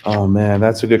 Oh man,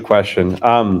 that's a good question.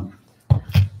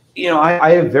 You know,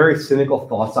 I have very cynical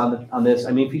thoughts on this.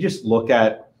 I mean, if you just look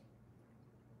at,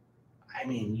 I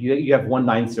mean, you have one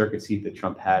Ninth Circuit seat that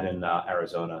Trump had in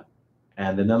Arizona,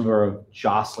 and the number of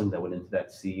jostling that went into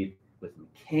that seat with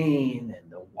McCain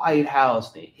and the White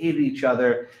House, they hated each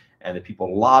other, and the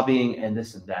people lobbying and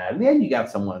this and that. And then you got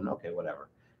someone, okay, whatever,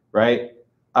 right?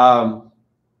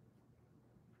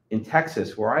 In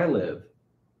Texas, where I live,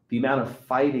 the amount of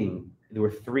fighting, there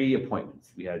were 3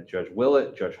 appointments. We had Judge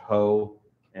Willett, Judge Ho,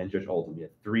 and Judge Oldham. We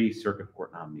had 3 circuit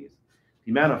court nominees.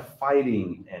 The amount of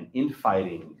fighting and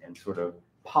infighting and sort of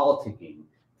politicking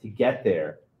to get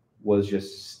there was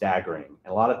just staggering.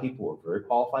 And a lot of people were very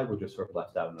qualified, were just sort of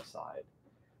left out on the side.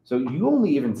 So you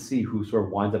only even see who sort of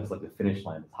winds up as like the finish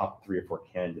line, the top 3 or 4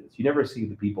 candidates. You never see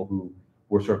the people who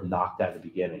were sort of knocked out at the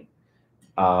beginning.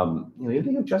 You know, you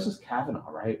think of Justice Kavanaugh,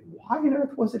 right? Why on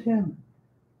earth was it him?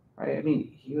 Right? I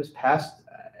mean, he was past,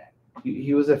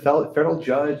 he was a federal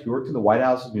judge. He worked in the White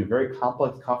House. It was a very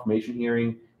complex confirmation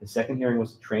hearing. His second hearing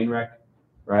was a train wreck,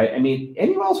 right? I mean,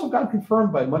 anyone else would have gotten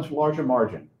confirmed by a much larger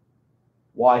margin.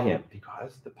 Why him?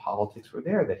 Because the politics were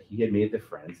there, that he had made the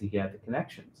friends, he had the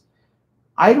connections.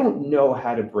 I don't know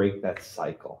how to break that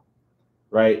cycle,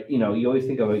 right? You know, you always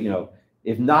think of it, you know,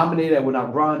 if nominated, I would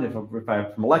not run. If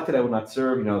I'm elected, I would not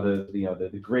serve. You know,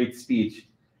 the great speech.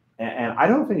 And I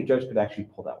don't know if any judge could actually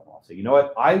pull that one off. So you know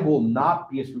what? I will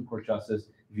not be a Supreme Court justice.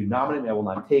 If you nominate me, I will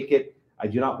not take it. I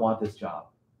do not want this job.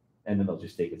 And then they'll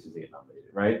just take it as they get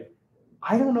nominated, right?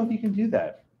 I don't know if you can do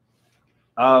that.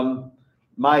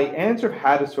 My answer of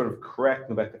how to sort of correct,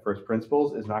 go back to first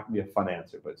principles, is not going to be a fun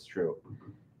answer, but it's true.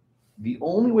 The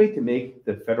only way to make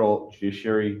the federal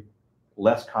judiciary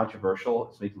less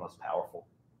controversial is to make it most powerful.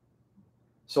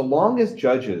 So long as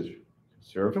judges,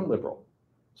 conservative and liberal,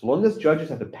 so long as judges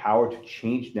have the power to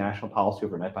change national policy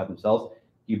overnight by themselves,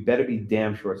 you better be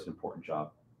damn sure it's an important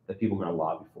job that people are going to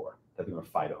lobby for, that they're going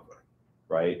to fight over,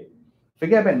 right?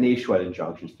 Forget about nationwide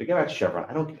injunctions. Forget about Chevron.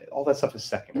 I don't. All that stuff is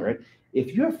second, right?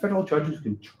 If you have federal judges who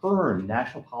can turn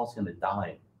national policy on the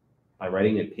dime by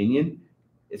writing an opinion,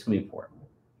 it's going to be important.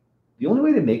 The only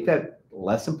way to make that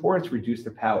less important is to reduce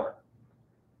their power.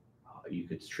 You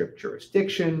could strip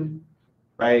jurisdiction,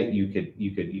 right? You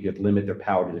could limit their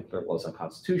power to declare laws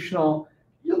unconstitutional.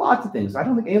 You do lots of things. I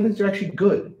don't think any of these are actually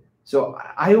good. So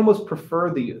I almost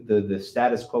prefer the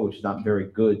status quo, which is not very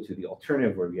good, to the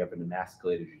alternative where we have an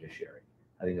emasculated judiciary.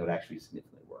 I think that would actually be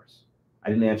significantly worse. I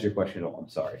didn't answer your question at all. I'm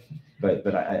sorry,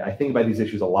 but I think about these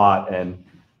issues a lot, and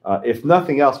if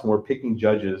nothing else, when we're picking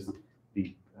judges,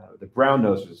 the brown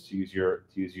nosers, to use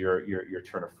your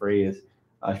turn of phrase,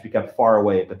 should be kept far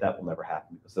away. But that will never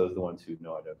happen because those are the ones who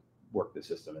know how to work the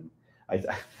system. And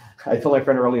I told my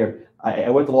friend earlier, I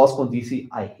went to law school in DC.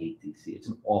 I hate DC. It's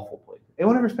an awful place.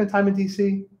 Anyone ever spent time in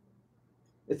DC?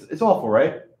 It's awful,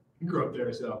 right? You grew up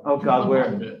there, so. Oh God,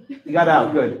 where? You got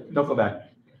out. Good. Don't go back.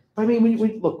 I mean, when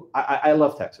you look, I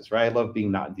love Texas, right? I love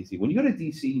being not in DC. When you go to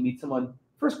DC, you meet someone.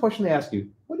 First question they ask you,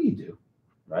 "What do you do?"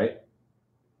 Right?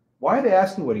 Why are they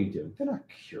asking, "What do you do?" They're not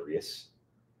curious.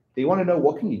 They want to know,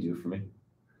 "What can you do for me?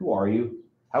 Who are you?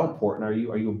 How important are you?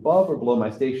 Are you above or below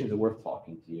my station? Is it worth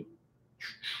talking to you?"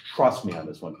 Trust me on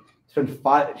this one.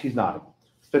 She's nodding.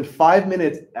 Spend 5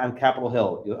 minutes on Capitol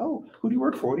Hill. You go, "Oh, who do you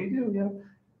work for? What do you do?" You know,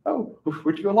 "Oh,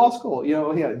 where'd you go to law school?" You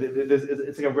know, yeah.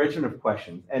 It's like a regiment of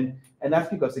questions, and that's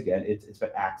because again, it's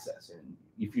about access. And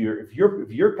if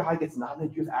your guy gets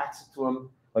nominated, you have access to him.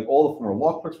 Like all the former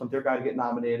law clerks want their guy to get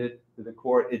nominated to the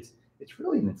court. It's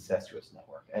really an incestuous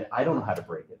network, and I don't know how to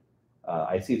break it.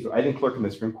 I see it. I didn't clerk in the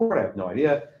Supreme Court. I have no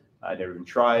idea. I never even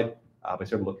tried. But I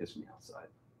sort of look at this from the outside.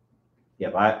 Yeah,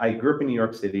 but I grew up in New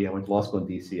York City. I went to law school in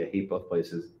DC. I hate both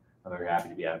places. I'm very happy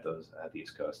to be at the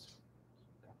East Coast.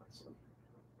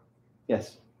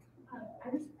 Yes. I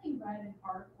recently read an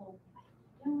article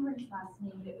can't remember his last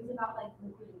name, but it was about like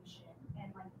liquidation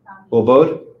and like the foundation. Will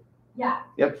Bode? Yeah.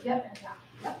 Yep. Yep.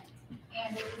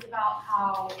 And it was about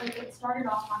how, like, it started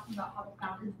off talking about how the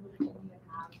founders really didn't even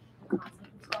have the concept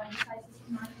of starting Decisis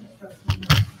in mind, and it starts being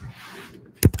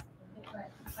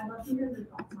but I'd love to hear your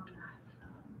thoughts on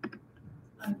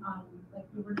that, on like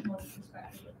the original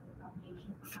perspective of the foundation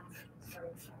of the concept of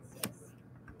starting Decisis,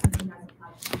 and then as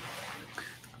applied to.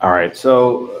 All right,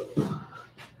 so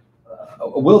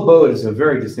Will Bode is a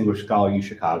very distinguished scholar at U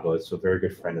Chicago. It's a very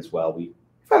good friend as well. We've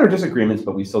had our disagreements,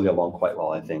 but we still get along quite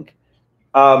well, I think.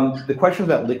 The question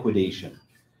about liquidation.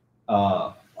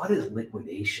 What is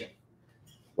liquidation?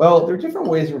 Well, there are different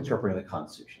ways of interpreting the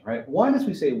Constitution, right? One is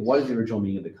we say, what is the original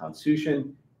meaning of the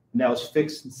Constitution? And that was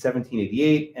fixed in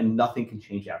 1788, and nothing can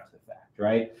change after the fact,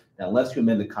 right? Now, unless you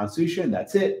amend the Constitution,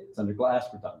 that's it. It's under glass,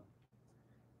 we're done.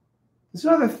 There's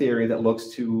another theory that looks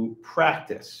to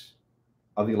practice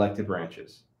of the elected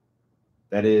branches.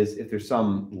 That is, if there's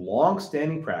some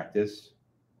long-standing practice,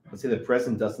 let's say the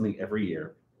president does something every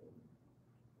year,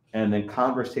 and then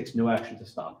Congress takes no action to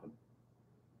stop him.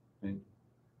 Okay?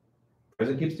 The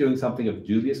president keeps doing something of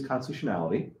dubious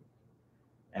constitutionality,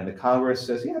 and the Congress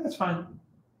says, yeah, that's fine.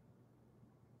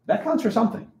 That counts for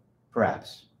something,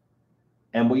 perhaps.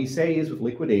 And what you say is with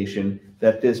liquidation,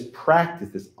 that this practice,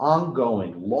 this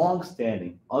ongoing,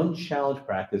 long-standing, unchallenged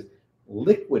practice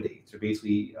liquidates, or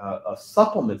basically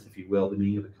supplements, if you will, the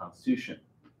meaning of the Constitution.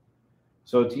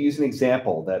 So to use an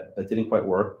example that didn't quite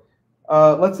work,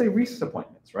 let's say recess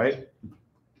appointments, right?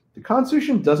 The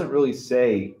Constitution doesn't really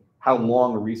say how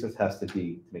long a recess has to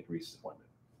be to make a recess appointment.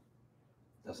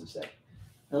 It doesn't say.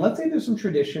 And let's say there's some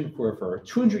tradition for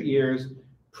 200 years,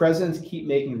 presidents keep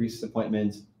making recess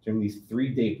appointments during these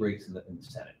 3-day breaks in the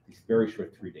Senate, these very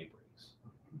short 3-day breaks.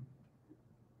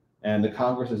 And the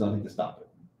Congress does nothing to stop it.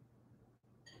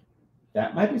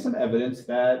 That might be some evidence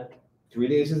that 3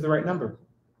 days is the right number.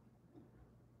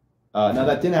 Now,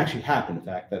 that didn't actually happen. In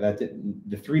fact,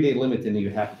 the 3-day limit didn't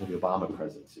even happen until the Obama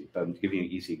presidency. But I'm giving you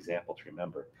an easy example to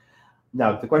remember.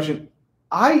 Now, the question,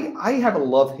 I have a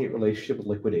love-hate relationship with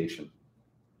liquidation.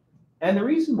 And the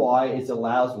reason why is it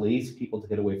allows lazy people to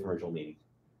get away from original meaning,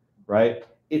 right?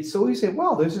 It's so you say,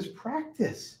 well, there's this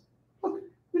practice. Look,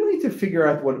 we don't need to figure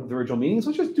out what the original meaning is.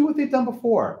 Let's just do what they've done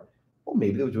before. Well,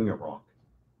 maybe they were doing it wrong,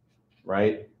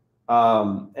 right?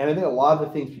 And I think a lot of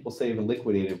the things people say have been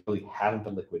liquidated really haven't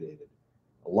been liquidated.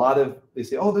 They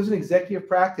say, oh, there's an executive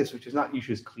practice, which is not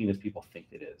usually as clean as people think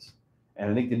it is. And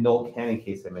I think the Noel Cannon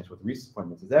case I mentioned with recess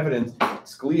appointments is evidence.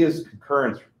 Scalia's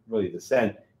concurrence, really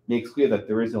dissent, makes clear that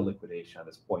there is no liquidation at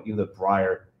this point, even though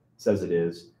Breyer says it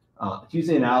is. To use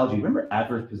an analogy, remember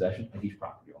adverse possession? I teach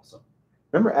property also.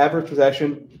 Remember adverse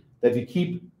possession? That if you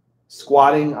keep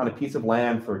squatting on a piece of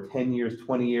land for 10 years,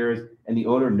 20 years, and the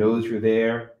owner knows you're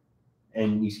there,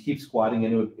 and you keep squatting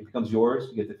into it, it becomes yours,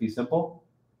 you get the fee simple.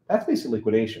 That's basically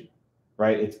liquidation,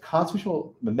 right? It's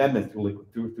constitutional amendment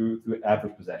through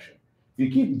adverse possession. If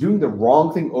you keep doing the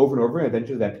wrong thing over and over, and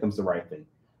eventually that becomes the right thing.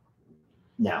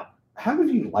 Now, how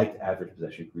many of you liked adverse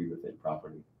possession, agree with it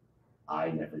properly? I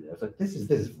never did. I was like, this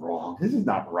is wrong. This is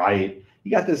not right.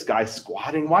 You got this guy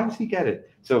squatting. Why does he get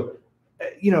it? So,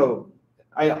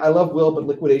 I love Will, but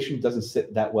liquidation doesn't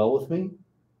sit that well with me.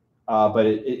 But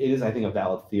it is, I think, a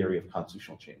valid theory of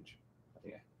constitutional change. I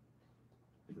think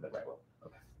I did that right well.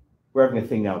 Okay. We're having a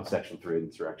thing now in Section 3 of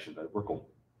insurrection, but we're cool.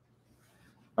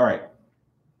 All right.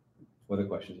 What other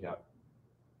questions you got?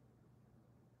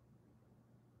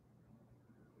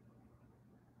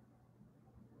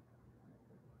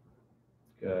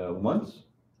 Once?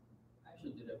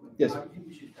 Actually, did it. Yes. How do you think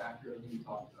we should factor everything we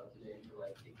talked about today for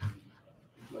like taking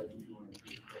like you want to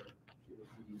be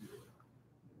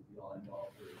all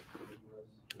involved or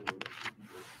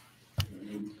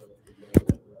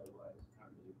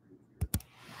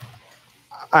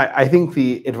I think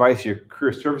the advice your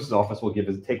career services office will give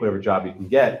is take whatever job you can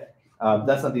get.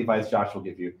 That's not the advice Josh will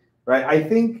give you, right? I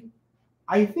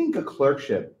think a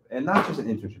clerkship, and not just an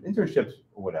internship, internships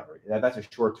or whatever, that's a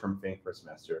short-term thing for a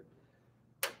semester.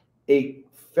 A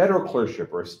federal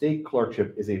clerkship or a state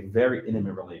clerkship is a very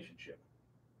intimate relationship.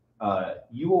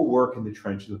 You will work in the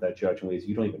trenches with that judge in ways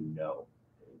you don't even know,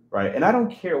 right? And I don't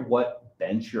care what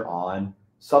bench you're on,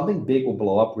 something big will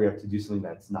blow up where you have to do something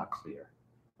that's not clear,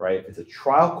 right? If it's a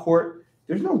trial court,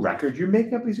 there's no record. You're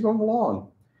making up as you're going along.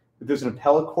 If there's an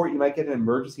appellate court, you might get an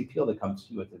emergency appeal that comes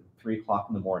to you at 3 o'clock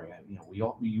in the morning.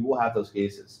 You will have those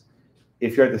cases.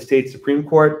 If you're at the state Supreme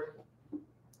Court,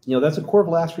 that's a court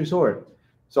of last resort.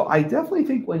 So I definitely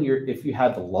think if you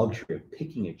have the luxury of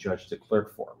picking a judge to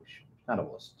clerk for, which none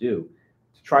of us do,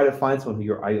 to try to find someone who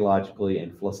you're ideologically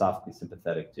and philosophically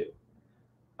sympathetic to.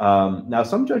 Now,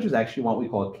 some judges actually want what we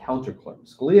call a counter clerk.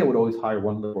 Scalia would always hire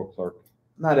one liberal clerk,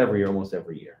 not every year, almost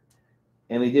every year.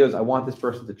 And the idea is, I want this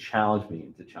person to challenge me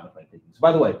and to challenge my thinking. So,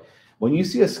 by the way, when you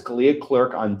see a Scalia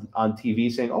clerk on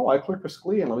TV saying, "Oh, I clerked for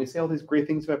Scalia, and let me say all these great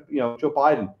things about Joe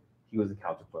Biden," he was a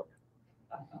counter clerk.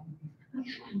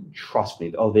 Trust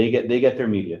me. Oh, they get their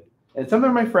media, and some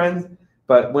of my friends.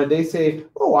 But when they say,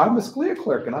 "Oh, I'm a Scalia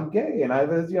clerk, and I'm gay, and I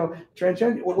was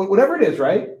transgender," whatever it is,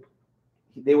 right?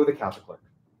 They were the counter clerk.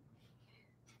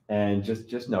 And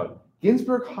just know it.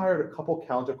 Ginsburg hired a couple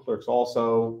counter clerks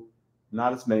also,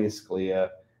 not as many as Scalia.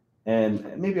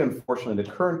 And maybe, unfortunately,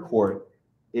 the current court,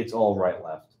 it's all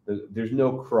right-left. There's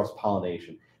no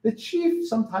cross-pollination. The chief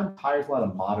sometimes hires a lot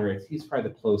of moderates. He's probably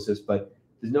the closest, but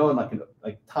there's no one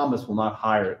like Thomas will not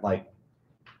hire, like,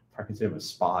 I consider him a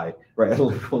spy, right?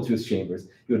 Go into his chambers.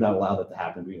 He would not allow that to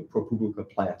happen, ProPublica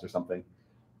plants or something.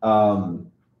 But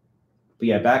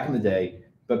yeah, back in the day,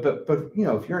 but if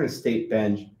you're in a state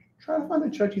bench, try to find a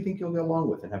judge you think you'll get along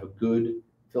with and have a good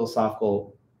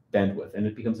philosophical bend with, and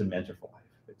it becomes a mentor for life.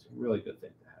 It's a really good thing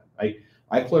to have.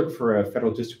 I clerked for a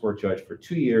federal district court judge for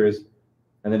 2 years,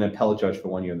 and then an appellate judge for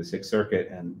 1 year in the Sixth Circuit,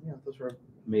 and those were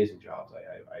amazing jobs.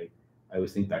 I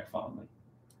always think back fondly.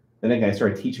 Then again, I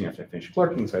started teaching after I finished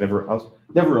clerking, so I was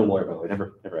never a lawyer, by the way.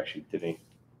 Never actually did any.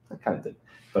 I kind of did,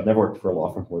 but never worked for a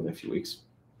law firm for more than a few weeks.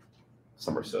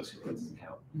 Summer associate, that doesn't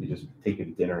count. They just take you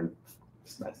to dinner and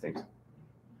it's nice things.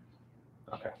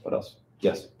 Okay, what else?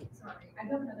 Yes. Sorry, I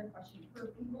have another question. For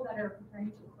people that are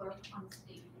preparing to clerk on the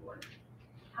state board,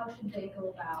 how should they go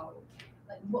about,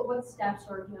 like, what steps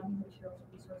or materials or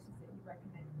resources that you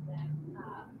recommend for them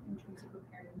in terms of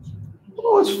preparing to?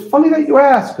 Oh, it's funny that you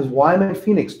ask, because why am I in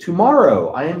Phoenix? Tomorrow,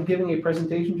 I am giving a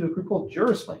presentation to a group called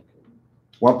JurisLink.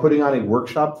 We're putting on a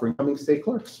workshop for incoming state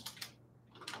clerks.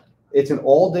 It's an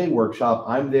all-day workshop.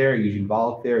 I'm there, Eugene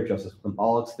Volok's there, Justice Clint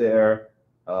Bollock's there,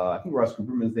 I think Russ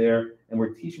Cooperman's there, and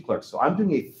we're teaching clerks. So I'm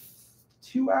doing a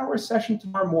 2-hour session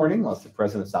tomorrow morning, unless the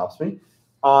president stops me,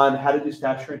 on how to do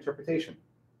statutory interpretation.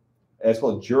 It's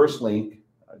called JurisLink,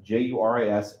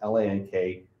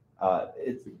 JurisLank.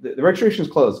 The registration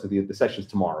is closed because the session is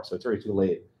tomorrow, so it's already too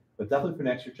late. But definitely for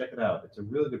next year, check it out. It's a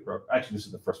really good program. Actually, this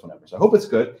is the first one ever, so I hope it's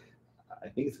good. I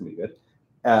think it's going to be good.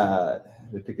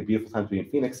 They picked a beautiful time to be in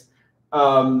Phoenix.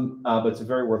 But it's a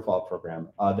very worthwhile program.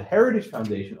 The Heritage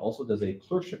Foundation also does a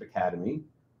clerkship academy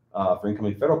for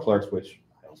incoming federal clerks, which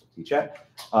I also teach at.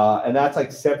 And that's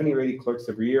like 70 or 80 clerks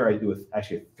every year. I do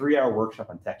actually a 3-hour workshop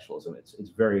on textualism. It's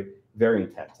very, very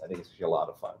intense. I think it's actually a lot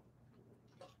of fun.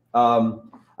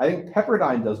 I think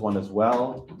Pepperdine does one as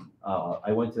well.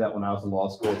 I went to that when I was in law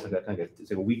school. It's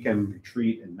like a weekend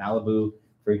retreat in Malibu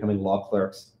for incoming law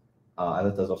clerks.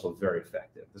 That does also very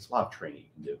effective. There's a lot of training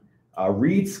you can do.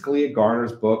 Read Scalia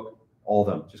Garner's book, all of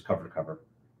them, just cover to cover.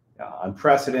 On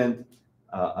precedent,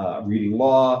 reading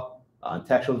law, on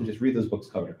textualism, just read those books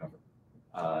cover to cover.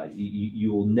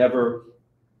 You will never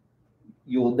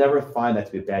find that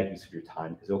to be a bad use of your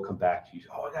time, because it'll come back to you.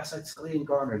 Oh, I guess it's Scalia and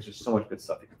Garner. There's just so much good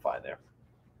stuff you can find there.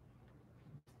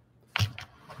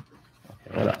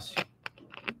 Okay, what else?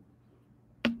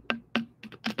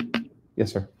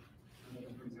 Yes, sir.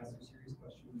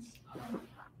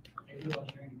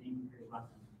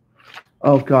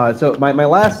 Oh God! So my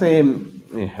last name.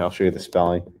 I'll show you the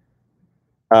spelling.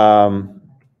 My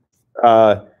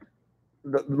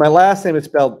last name is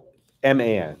spelled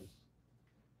M-A-N.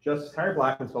 Justice Harry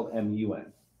Blackmun spelled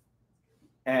M-U-N.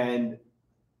 And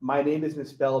my name is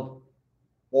misspelled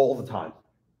all the time,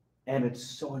 and it's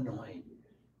so annoying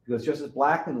because Justice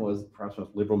Blackmun was perhaps the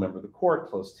most liberal member of the court,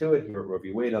 close to it. He wrote Roe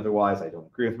v. Wade. Otherwise, I don't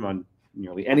agree with him on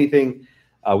nearly anything.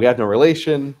 We have no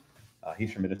relation.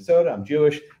 He's from Minnesota. I'm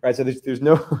Jewish, right? So there's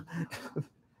no.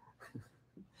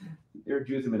 There are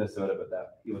Jews in Minnesota,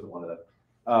 but he wasn't one of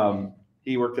them.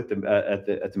 He worked at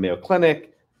the Mayo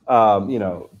Clinic,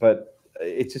 But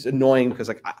it's just annoying because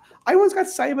I once got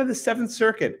cited by the Seventh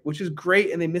Circuit, which is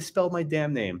great, and they misspelled my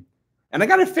damn name, and I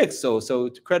got it fixed. So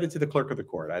credit to the clerk of the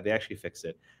court, they actually fixed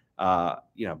it. But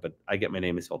I get my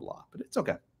name misspelled a lot, but it's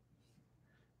okay.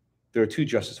 There are 2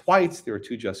 Justice Whites. There are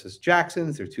 2 Justice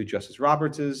Jacksons. There are 2 Justice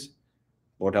Robertses.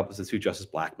 Lord help us, the 2 Justice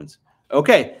Blackmans.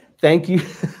 Okay, thank you.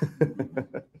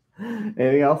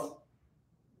 Anything else?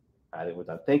 I think we're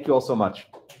done. Thank you all so much.